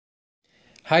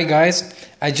Hi guys,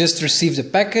 I just received a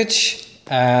package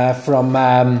from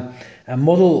a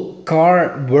model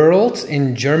car world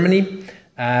in Germany,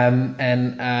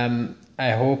 and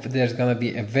I hope there's gonna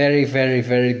be a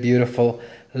very beautiful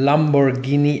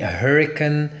Lamborghini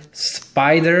Huracan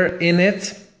Spyder in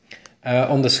it,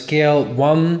 on the scale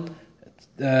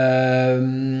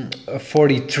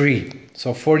 1:43,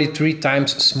 so 43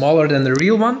 times smaller than the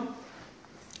real one.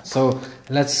 So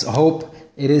let's hope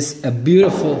it is a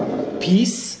beautiful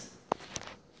piece.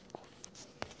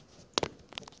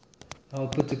 I'll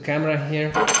put the camera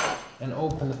here and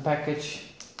open the package.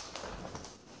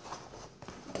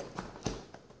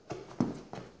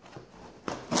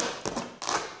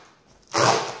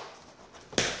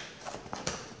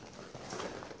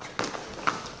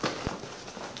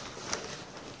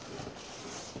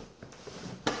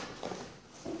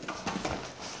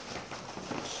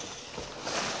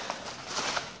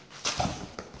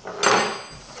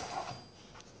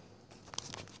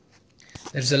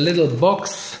 There's a little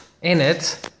box in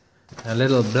it, a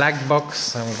little black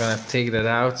box. I'm gonna take that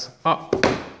out. Oh,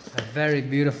 a very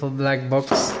beautiful black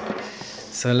box.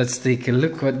 So let's take a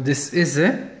look what this is.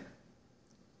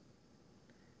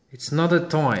 It's not a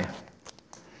toy.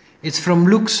 It's from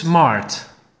LookSMART.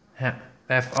 Yeah,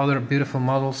 they have other beautiful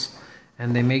models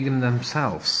and they make them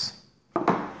themselves.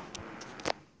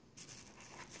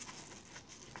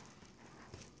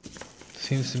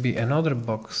 Seems to be another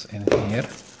box in here.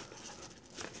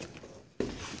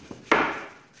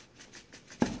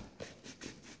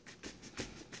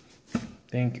 I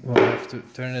think we'll have to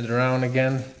turn it around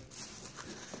again.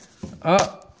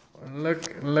 Oh,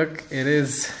 look, it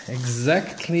is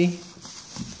exactly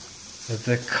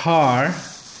the car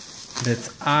that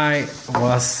I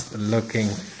was looking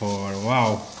for.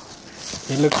 Wow,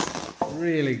 it looks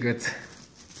really good.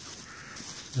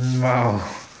 Wow.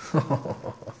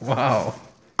 Wow,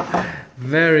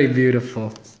 very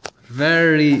beautiful,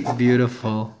 very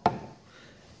beautiful.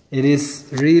 It is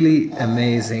really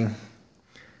amazing.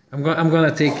 I'm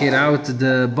gonna take it out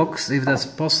the box if that's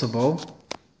possible.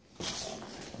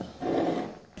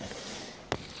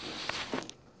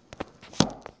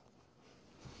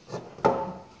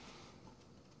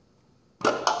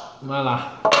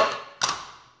 Voila,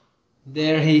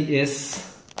 there he is.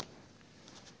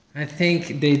 I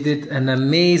think they did an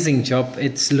amazing job.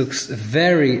 It looks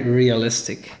very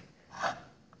realistic.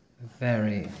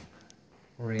 Very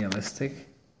realistic.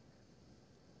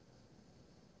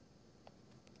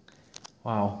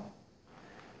 Wow.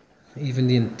 Even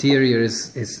the interior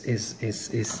is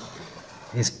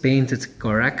painted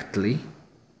correctly.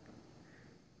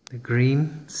 The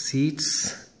green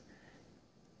seats,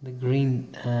 the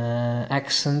green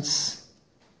accents.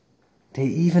 They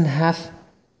even have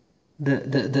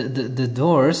the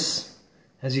doors,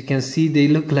 as you can see, they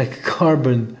look like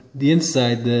carbon. The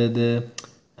inside,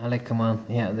 like, come on,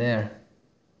 yeah, there,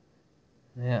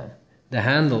 yeah, the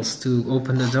handles to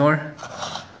open the door.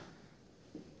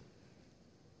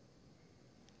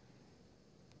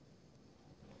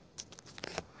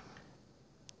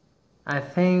 I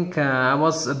think I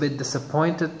was a bit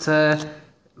disappointed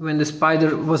when the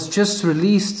Spyder was just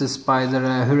released. The Spyder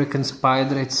Huracan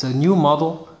Spyder, it's a new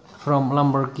model from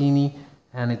Lamborghini,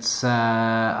 and it's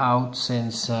out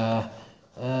since the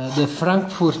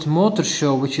Frankfurt Motor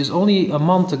Show, which is only a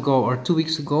month ago or 2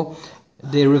 weeks ago.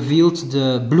 They revealed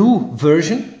the blue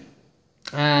version,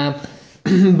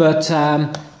 but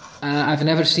I've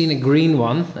never seen a green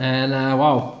one, and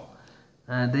wow,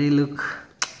 they look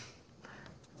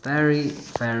very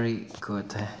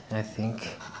good. I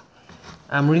think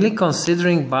I'm really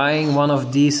considering buying one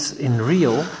of these in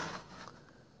real.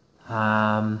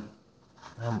 I'm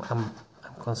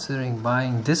considering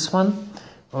buying this one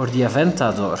or the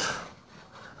Aventador.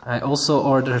 I also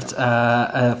ordered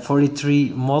a 43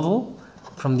 model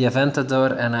from the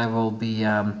Aventador, and I will be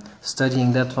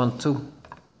studying that one too.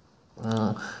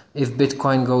 If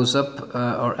Bitcoin goes up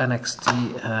or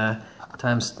NXT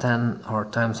times 10 or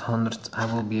times 100, I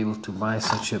will be able to buy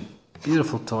such a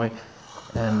beautiful toy.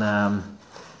 And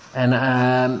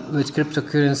with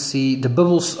cryptocurrency, the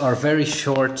bubbles are very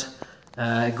short,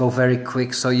 go very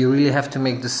quick, so you really have to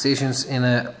make decisions in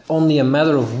only a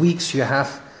matter of weeks. You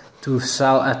have to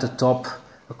sell at the top,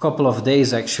 a couple of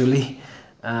days actually.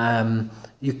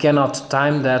 You cannot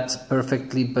time that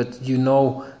perfectly, but you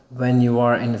know when you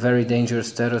are in very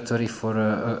dangerous territory for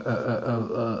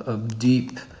a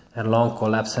deep and long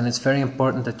collapse, and it's very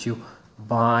important that you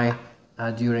buy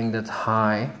during that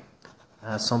high.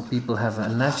 Some people have a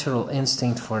natural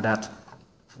instinct for that.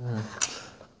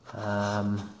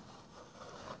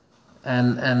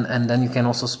 and then you can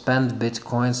also spend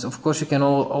bitcoins. Of course, you can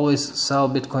always sell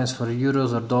bitcoins for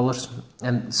euros or dollars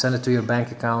and send it to your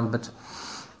bank account, but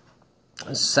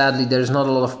sadly there is not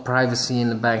a lot of privacy in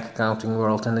the bank accounting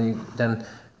world, and then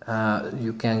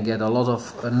you can get a lot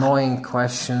of annoying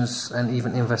questions and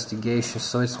even investigations.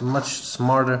 So it's much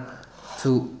smarter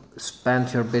to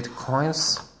spend your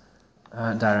bitcoins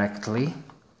directly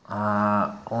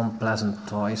on pleasant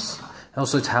toys.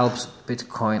 Also, it helps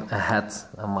Bitcoin ahead.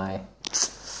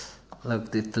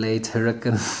 Look, the played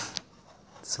Huracan.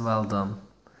 It's well done,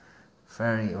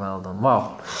 very well done.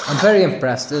 Wow, I'm very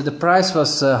impressed. The price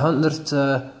was 100.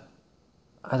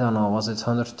 I don't know, was it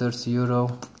 130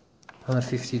 euro,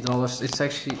 $150? It's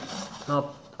actually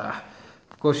not.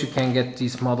 Of course, you can get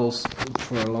these models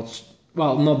for a lot.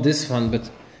 Well, not this one, but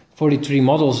 43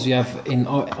 models you have in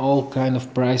all kind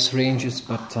of price ranges.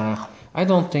 But I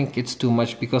don't think it's too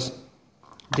much, because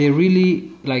they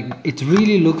really, like, it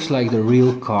really looks like the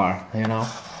real car, you know.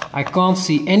 I can't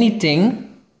see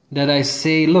anything that I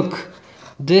say, look,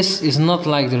 this is not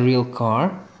like the real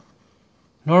car.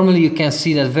 Normally you can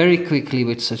see that very quickly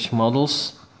with such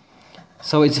models.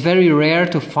 So it's very rare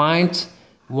to find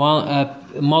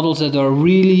models that are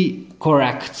really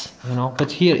correct, you know.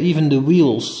 But here, even the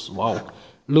wheels, wow,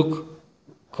 look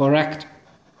correct.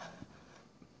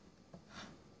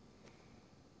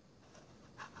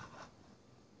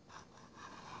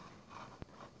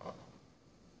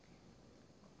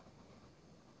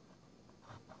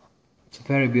 It's a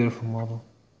very beautiful model.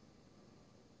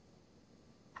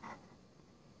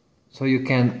 So you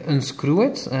can unscrew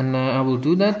it, and I will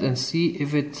do that and see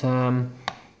if it,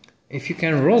 if you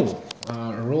can roll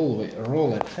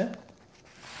it. Eh?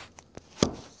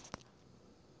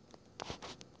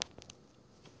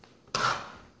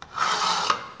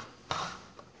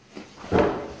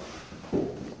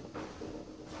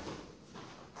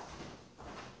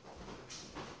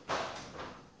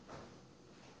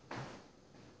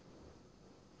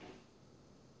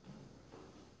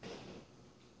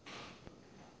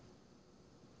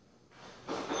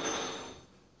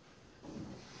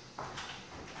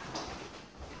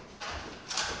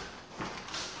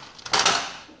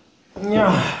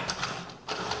 Yeah,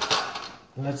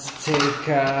 let's take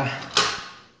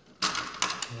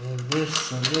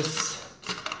this and this.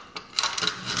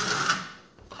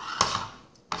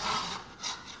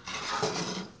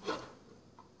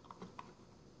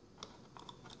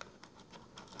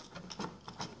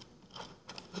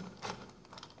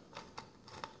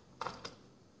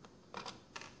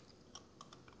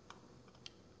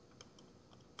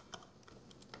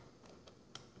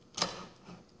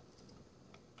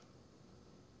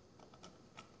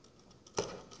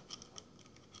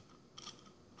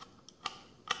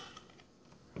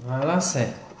 Voilà,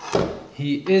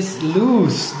 he is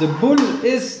loose. The bull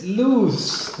is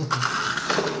loose.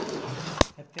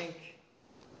 I think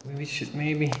we should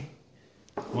maybe.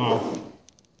 Wow.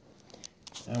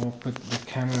 I will put the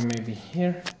camera maybe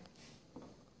here.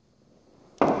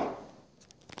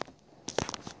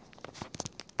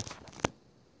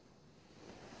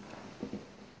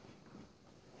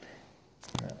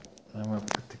 I will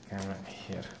put the camera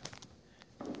here.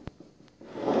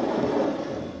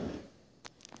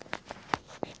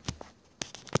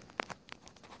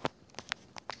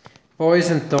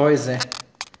 Boys and toys, eh?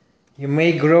 You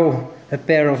may grow a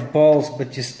pair of balls,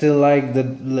 but you still like the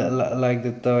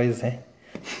toys, eh?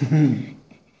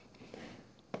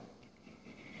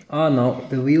 Oh no,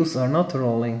 the wheels are not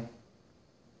rolling.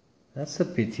 That's a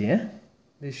pity, eh?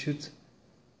 They should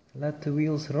let the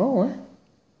wheels roll, eh?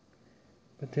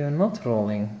 But they are not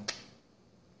rolling.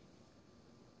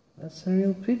 That's a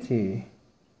real pity.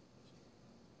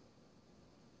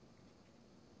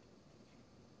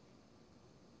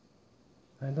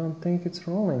 I don't think it's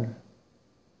rolling.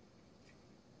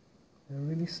 They're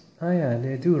really. Oh yeah,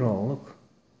 they do roll. Look,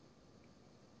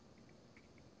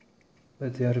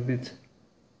 but they are a bit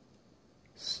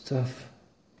stuff.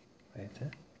 Wait, eh?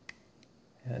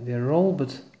 Yeah, they roll,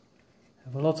 but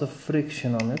have a lot of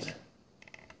friction on it.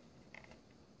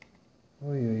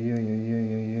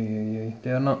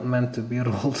 They are not meant to be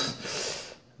rolled.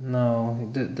 No,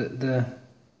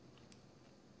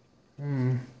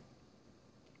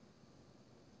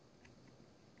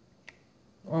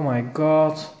 Oh my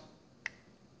god,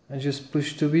 I just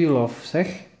pushed the wheel off,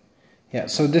 zeg? Yeah,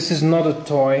 so this is not a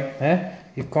toy, eh?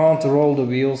 You can't roll the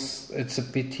wheels, it's a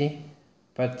pity,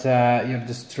 but you're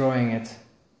destroying it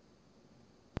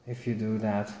if you do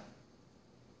that.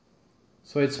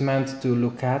 So it's meant to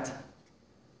look at,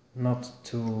 not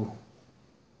to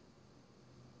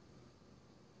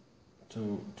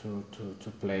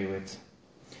play with.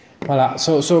 Voila,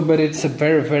 but it's a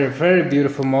very, very, very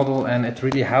beautiful model, and it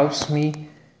really helps me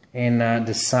in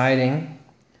deciding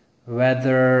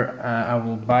whether I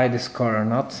will buy this car or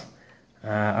not.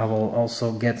 I will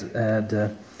also get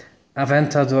the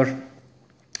Aventador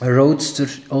Roadster,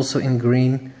 also in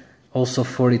green, also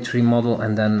 43 model,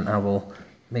 and then I will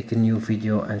make a new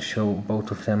video and show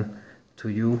both of them to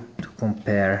you to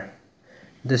compare.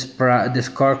 This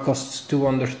car costs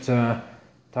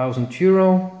 200,000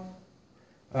 euro.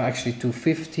 Actually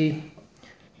 250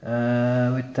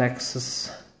 with taxes,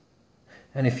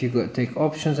 and if you take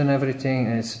options and everything,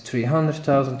 it's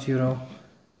 300,000 euro.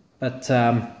 But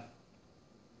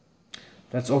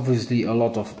that's obviously a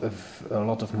lot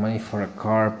of money for a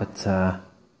car. But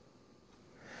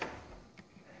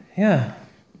yeah,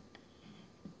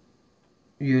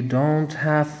 you don't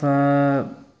have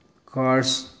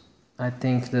cars, I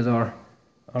think, that are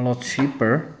a lot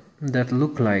cheaper that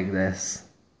look like this.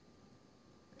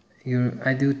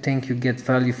 I do think you get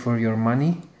value for your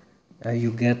money.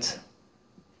 You get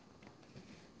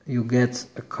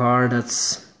a car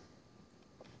that's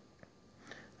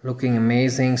looking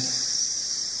amazing,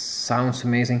 sounds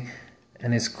amazing,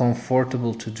 and is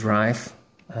comfortable to drive.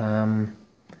 With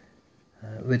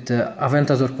the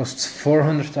Aventador costs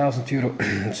 400,000 euro,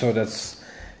 so that's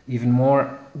even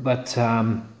more. But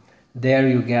there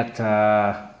you get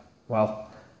well,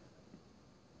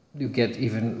 you get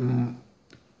even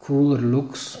cooler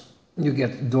looks. You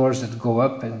get doors that go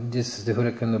up, and this is the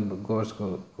Huracan, the doors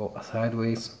go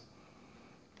sideways.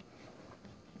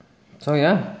 So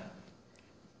yeah,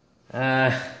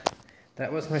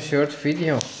 that was my short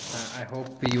video. I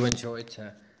hope you enjoyed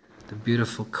the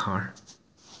beautiful car.